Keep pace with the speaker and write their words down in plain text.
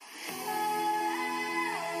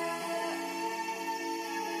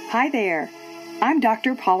Hi there, I'm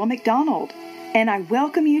Dr. Paula McDonald, and I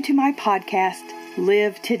welcome you to my podcast,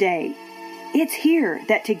 Live Today. It's here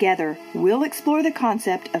that together we'll explore the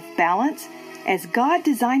concept of balance as God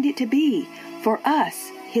designed it to be for us,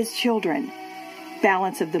 His children.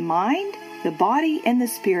 Balance of the mind, the body, and the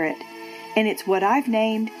spirit. And it's what I've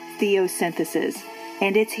named Theosynthesis,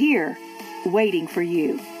 and it's here waiting for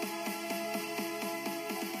you.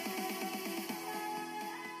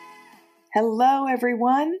 Hello,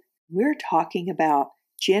 everyone. We're talking about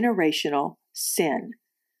generational sin.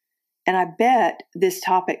 And I bet this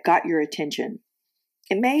topic got your attention.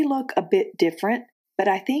 It may look a bit different, but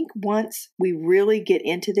I think once we really get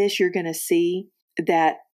into this, you're going to see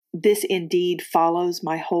that this indeed follows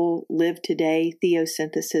my whole Live Today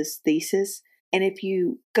Theosynthesis thesis. And if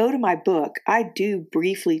you go to my book, I do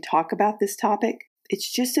briefly talk about this topic. It's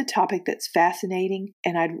just a topic that's fascinating,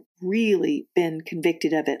 and I've really been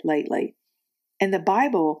convicted of it lately. And the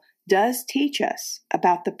Bible does teach us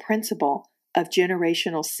about the principle of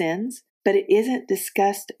generational sins, but it isn't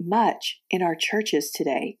discussed much in our churches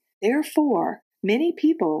today. Therefore, many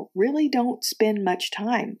people really don't spend much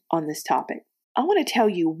time on this topic. I want to tell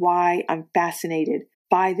you why I'm fascinated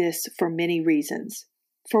by this for many reasons.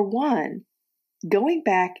 For one, going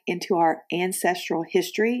back into our ancestral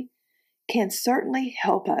history can certainly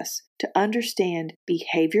help us to understand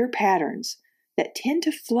behavior patterns that tend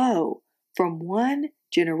to flow from one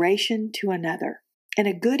generation to another. And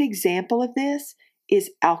a good example of this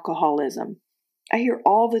is alcoholism. I hear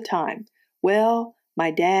all the time, well,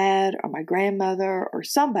 my dad or my grandmother or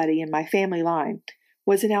somebody in my family line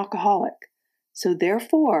was an alcoholic. So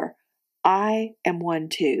therefore, I am one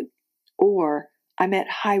too. Or I'm at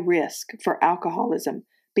high risk for alcoholism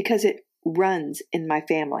because it runs in my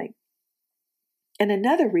family. And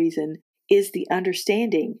another reason is the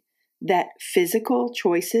understanding that physical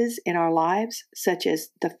choices in our lives, such as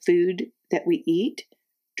the food that we eat,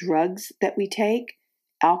 drugs that we take,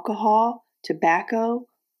 alcohol, tobacco,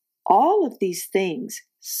 all of these things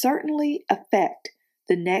certainly affect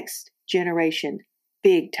the next generation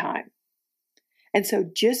big time. And so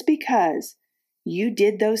just because you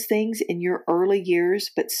did those things in your early years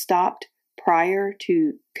but stopped prior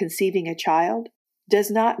to conceiving a child does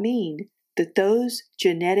not mean that those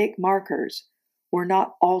genetic markers were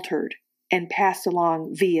not altered and passed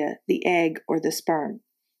along via the egg or the sperm.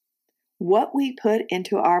 What we put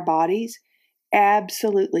into our bodies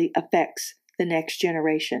absolutely affects the next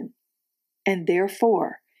generation. And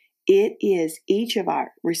therefore, it is each of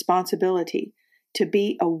our responsibility to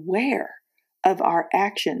be aware of our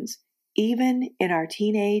actions, even in our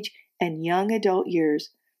teenage and young adult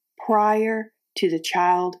years prior to the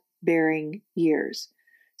childbearing years.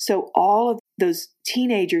 So all of those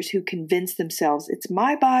teenagers who convince themselves it's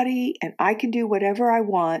my body and I can do whatever I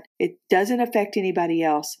want, it doesn't affect anybody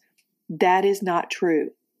else, that is not true.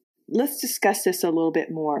 Let's discuss this a little bit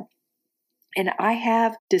more. And I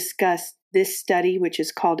have discussed this study, which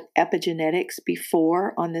is called epigenetics,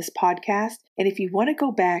 before on this podcast. And if you want to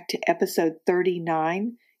go back to episode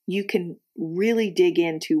 39, you can really dig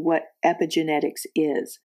into what epigenetics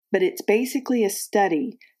is. But it's basically a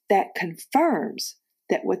study that confirms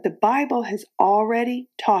that what the Bible has already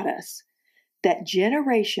taught us, that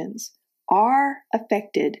generations are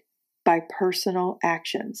affected by personal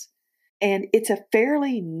actions. And it's a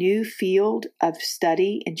fairly new field of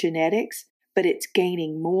study in genetics, but it's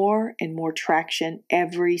gaining more and more traction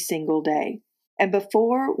every single day. And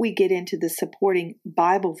before we get into the supporting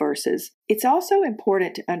Bible verses, it's also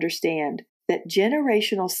important to understand that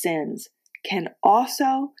generational sins can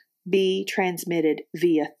also be transmitted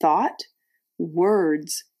via thought,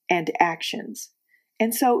 words, and actions.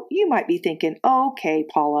 And so you might be thinking, okay,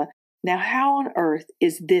 Paula, now how on earth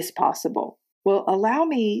is this possible? Well, allow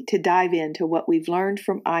me to dive into what we've learned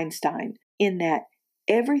from Einstein in that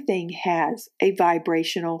everything has a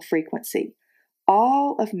vibrational frequency.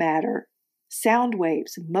 All of matter, sound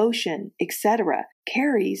waves, motion, etc.,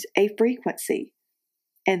 carries a frequency.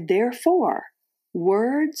 And therefore,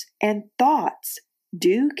 words and thoughts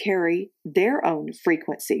do carry their own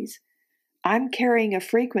frequencies. I'm carrying a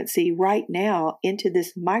frequency right now into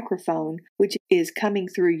this microphone, which is coming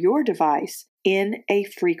through your device in a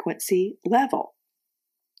frequency level.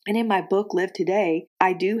 And in my book, Live Today,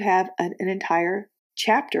 I do have an entire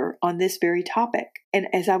chapter on this very topic. And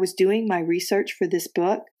as I was doing my research for this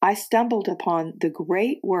book, I stumbled upon the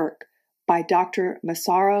great work by Dr.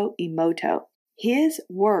 Masaru Emoto. His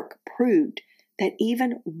work proved that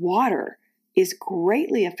even water is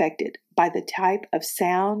greatly affected by the type of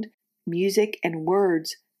sound, music, and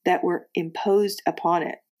words that were imposed upon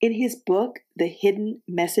it. In his book, The Hidden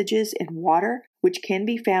Messages in Water, which can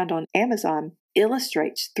be found on Amazon,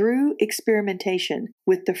 illustrates through experimentation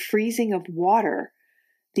with the freezing of water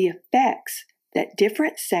the effects that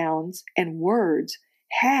different sounds and words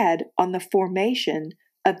had on the formation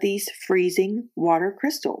of these freezing water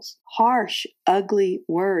crystals. Harsh, ugly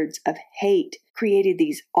words of hate created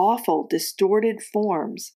these awful, distorted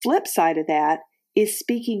forms. Flip side of that is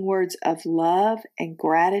speaking words of love and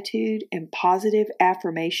gratitude and positive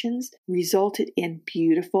affirmations resulted in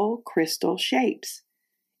beautiful crystal shapes.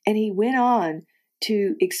 And he went on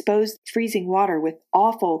to expose freezing water with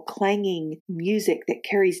awful clanging music that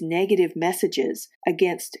carries negative messages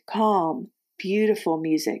against calm, beautiful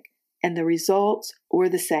music. And the results were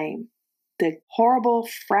the same. The horrible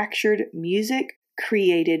fractured music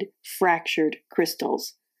created fractured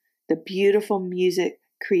crystals. The beautiful music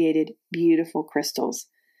created beautiful crystals.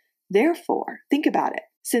 Therefore, think about it.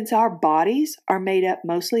 Since our bodies are made up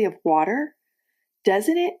mostly of water,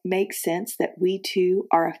 doesn't it make sense that we too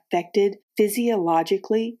are affected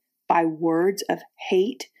physiologically by words of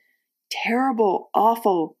hate, terrible,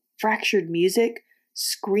 awful, fractured music,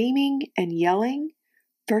 screaming and yelling,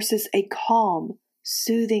 versus a calm,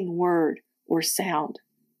 soothing word or sound?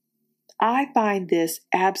 I find this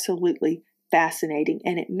absolutely fascinating,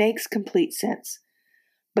 and it makes complete sense.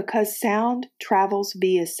 Because sound travels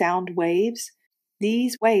via sound waves,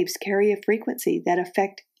 these waves carry a frequency that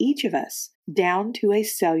affect each of us down to a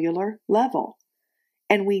cellular level.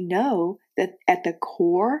 And we know that at the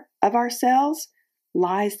core of our cells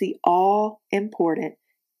lies the all-important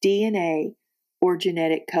DNA or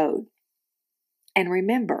genetic code. And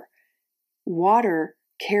remember, water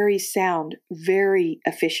carries sound very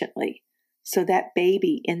efficiently. So that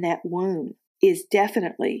baby in that womb is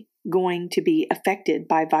definitely going to be affected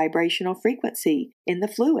by vibrational frequency in the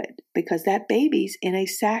fluid because that baby's in a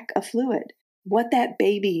sack of fluid. What that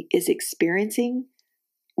baby is experiencing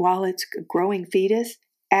while it's a growing fetus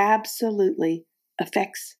absolutely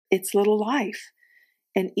affects its little life.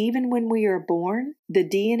 And even when we are born, the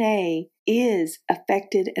DNA is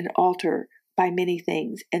affected and altered by many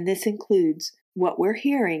things. And this includes what we're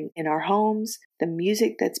hearing in our homes, the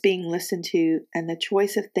music that's being listened to, and the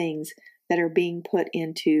choice of things that are being put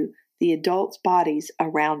into the adults' bodies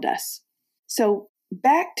around us. So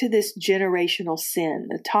back to this generational sin,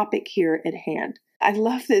 the topic here at hand. I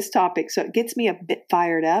love this topic, so it gets me a bit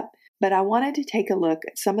fired up, but I wanted to take a look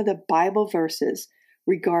at some of the Bible verses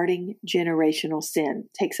regarding generational sin.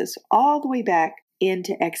 It takes us all the way back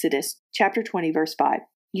into Exodus chapter 20, verse 5.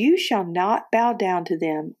 You shall not bow down to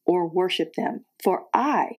them or worship them, for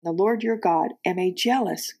I, the Lord your God, am a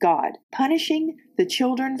jealous God, punishing the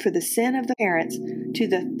children for the sin of the parents to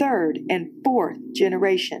the third and fourth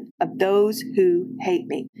generation of those who hate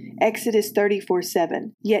me. Exodus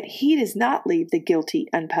 34:7. Yet he does not leave the guilty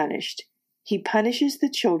unpunished. He punishes the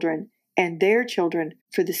children and their children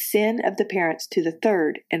for the sin of the parents to the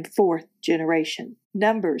third and fourth generation.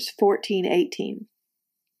 Numbers 14:18.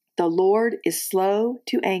 The Lord is slow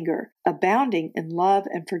to anger, abounding in love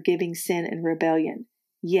and forgiving sin and rebellion.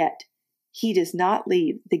 Yet he does not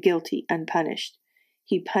leave the guilty unpunished.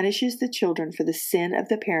 He punishes the children for the sin of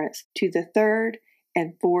the parents to the third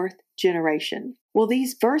and fourth generation. Well,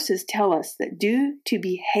 these verses tell us that due to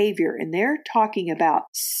behavior, and they're talking about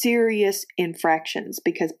serious infractions,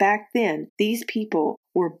 because back then these people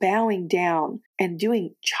were bowing down and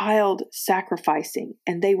doing child sacrificing,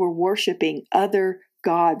 and they were worshiping other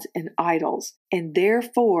gods and idols, and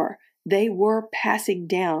therefore they were passing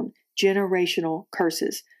down generational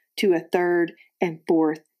curses to a third and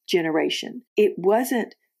fourth generation. It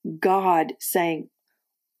wasn't God saying,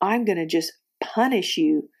 I'm going to just punish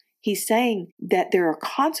you. He's saying that there are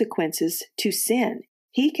consequences to sin.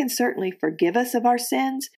 He can certainly forgive us of our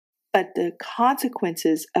sins, but the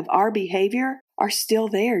consequences of our behavior are still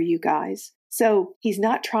there, you guys. So he's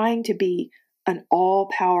not trying to be an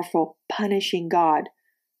all-powerful, punishing God.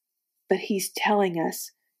 But he's telling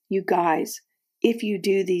us, you guys, if you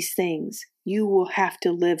do these things, you will have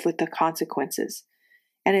to live with the consequences.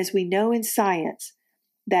 And as we know in science,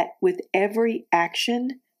 that with every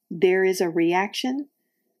action, there is a reaction,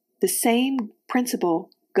 the same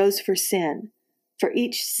principle goes for sin. For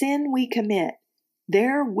each sin we commit,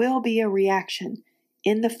 there will be a reaction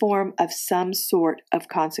in the form of some sort of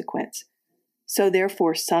consequence. So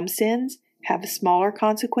therefore, some sins have smaller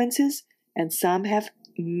consequences and some have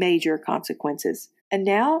major consequences. And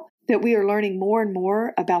now that we are learning more and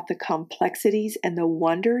more about the complexities and the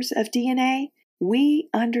wonders of DNA, we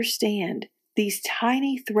understand these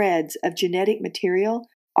tiny threads of genetic material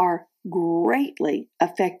are greatly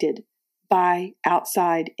affected by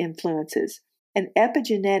outside influences. And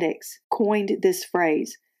epigenetics coined this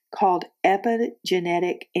phrase called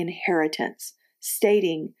epigenetic inheritance,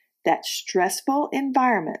 stating that stressful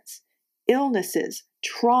environments, illnesses,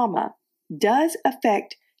 trauma does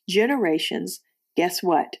affect generations, guess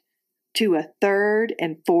what? To a third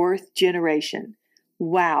and fourth generation.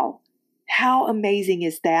 Wow. How amazing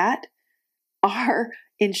is that? Our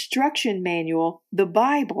instruction manual, the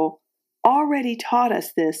Bible, already taught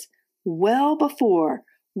us this well before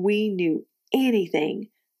we knew anything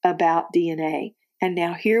about DNA. And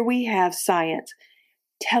now here we have science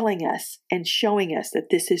telling us and showing us that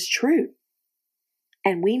this is true.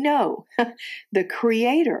 And we know the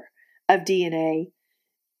creator of DNA,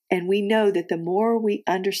 and we know that the more we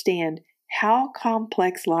understand how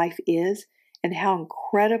complex life is and how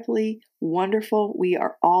incredibly wonderful we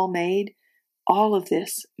are all made, all of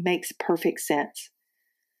this makes perfect sense.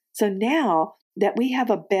 So now that we have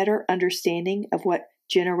a better understanding of what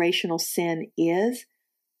generational sin is,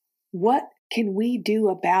 what can we do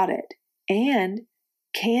about it? And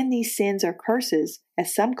can these sins or curses,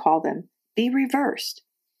 as some call them, be reversed?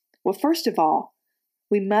 Well, first of all,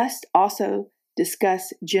 we must also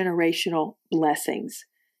discuss generational blessings.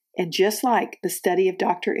 And just like the study of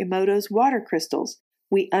Dr. Emoto's water crystals,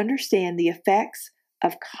 we understand the effects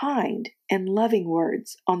of kind and loving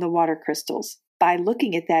words on the water crystals. By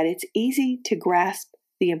looking at that, it's easy to grasp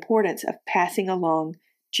the importance of passing along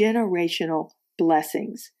generational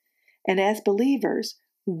blessings. And as believers,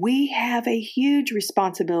 we have a huge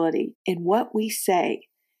responsibility in what we say,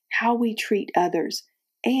 how we treat others,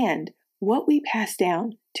 and what we pass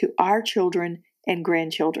down to our children and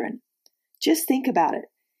grandchildren. Just think about it.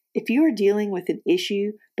 If you are dealing with an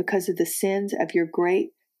issue because of the sins of your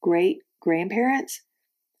great-great-grandparents,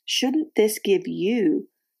 shouldn't this give you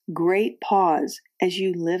great pause as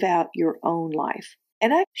you live out your own life?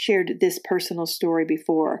 And I've shared this personal story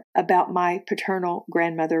before about my paternal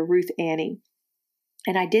grandmother, Ruth Annie.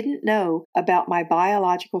 And I didn't know about my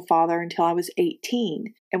biological father until I was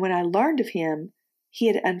 18. And when I learned of him, he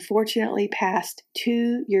had unfortunately passed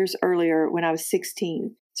 2 years earlier when I was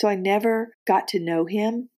 16. So I never got to know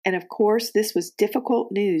him. And of course, this was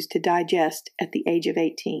difficult news to digest at the age of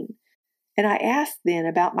 18. And I asked then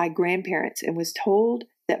about my grandparents and was told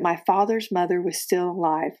that my father's mother was still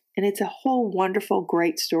alive. And it's a whole wonderful,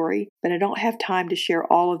 great story, but I don't have time to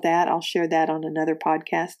share all of that. I'll share that on another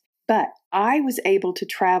podcast. But I was able to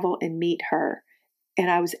travel and meet her, and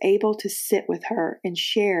I was able to sit with her and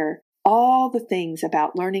share all the things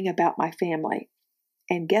about learning about my family.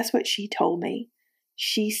 And guess what she told me?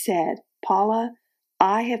 She said, "Paula,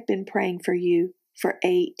 I have been praying for you for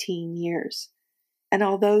 18 years. And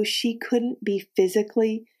although she couldn't be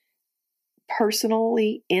physically,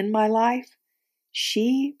 personally in my life,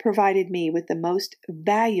 she provided me with the most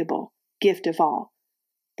valuable gift of all,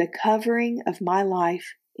 the covering of my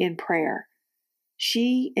life in prayer.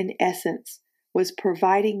 She, in essence, was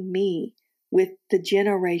providing me with the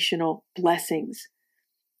generational blessings.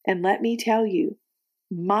 And let me tell you,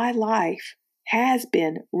 my life has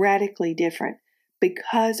been radically different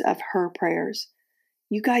because of her prayers.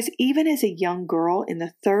 You guys, even as a young girl in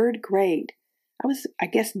the 3rd grade, I was,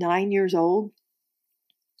 9 years old,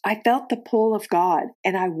 I felt the pull of God,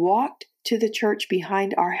 and I walked to the church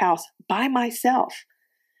behind our house by myself.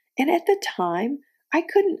 And at the time, I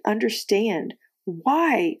couldn't understand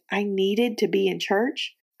why I needed to be in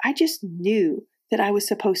church. I just knew that I was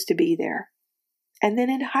supposed to be there. And then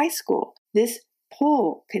in high school, this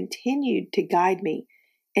pull continued to guide me,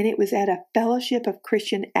 and it was at a Fellowship of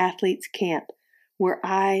Christian Athletes camp where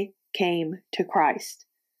I came to Christ.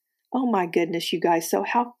 Oh my goodness, you guys, so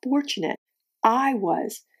how fortunate I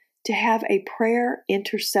was to have a prayer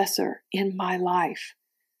intercessor in my life.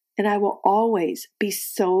 And I will always be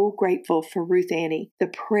so grateful for Ruth Annie, the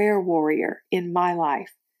prayer warrior in my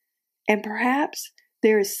life. And perhaps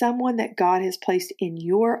there is someone that God has placed in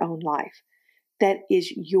your own life that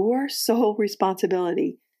is your sole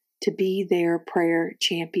responsibility to be their prayer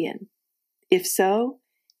champion. If so,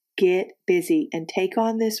 get busy and take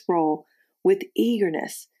on this role with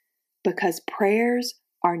eagerness, because prayers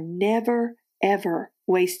are never, ever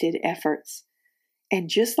wasted efforts. And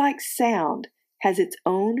just like sound has its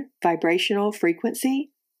own vibrational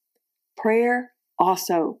frequency, prayer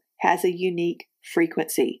also has a unique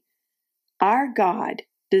frequency. Our God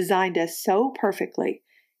designed us so perfectly,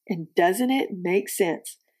 and doesn't it make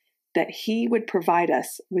sense that He would provide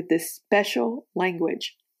us with this special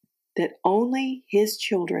language that only His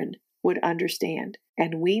children would understand?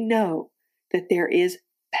 And we know that there is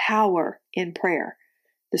power in prayer.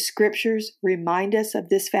 The scriptures remind us of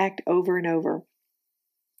this fact over and over.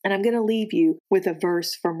 And I'm going to leave you with a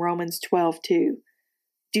verse from Romans 12:2.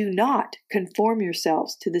 Do not conform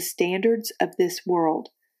yourselves to the standards of this world,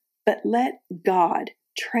 but let God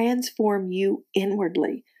transform you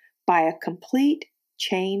inwardly by a complete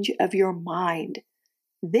change of your mind.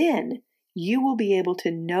 Then you will be able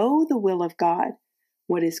to know the will of God,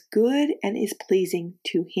 what is good and is pleasing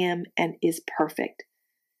to Him and is perfect.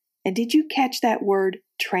 And did you catch that word,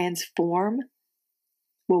 transform?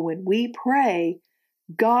 Well, when we pray,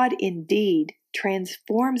 God indeed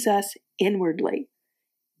transforms us inwardly.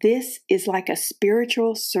 This is like a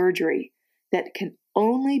spiritual surgery that can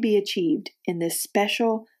only be achieved in this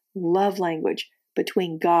special love language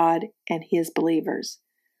between God and His believers.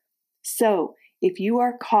 So, if you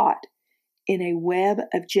are caught in a web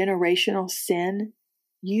of generational sin,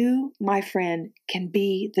 you, my friend, can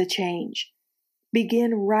be the change.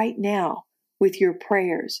 Begin right now with your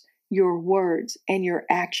prayers, your words, and your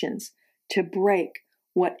actions to break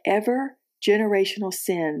whatever generational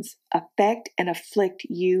sins affect and afflict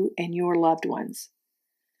you and your loved ones.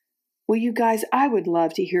 Well, you guys, I would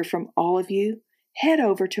love to hear from all of you. Head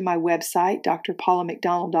over to my website,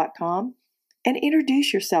 drpaulamcdonald.com, and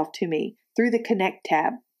introduce yourself to me through the Connect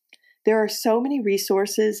tab. There are so many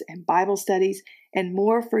resources and Bible studies and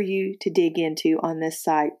more for you to dig into on this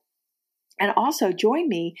site. And also join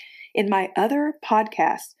me in my other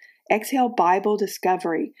podcast, Exhale Bible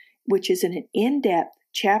Discovery, which is an in-depth,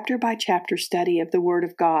 chapter-by-chapter study of the Word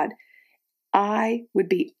of God. I would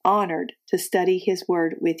be honored to study His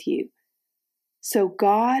Word with you. So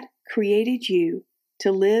God created you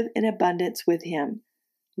to live in abundance with Him.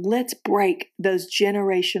 Let's break those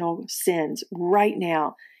generational sins right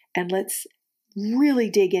now, and let's really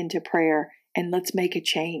dig into prayer, and let's make a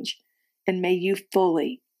change. And may you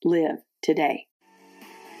fully live today.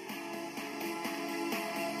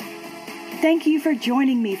 Thank you for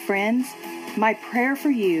joining me, friends. My prayer for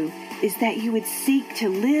you is that you would seek to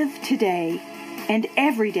live today and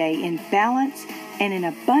every day in balance and in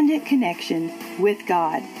abundant connection with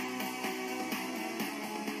God.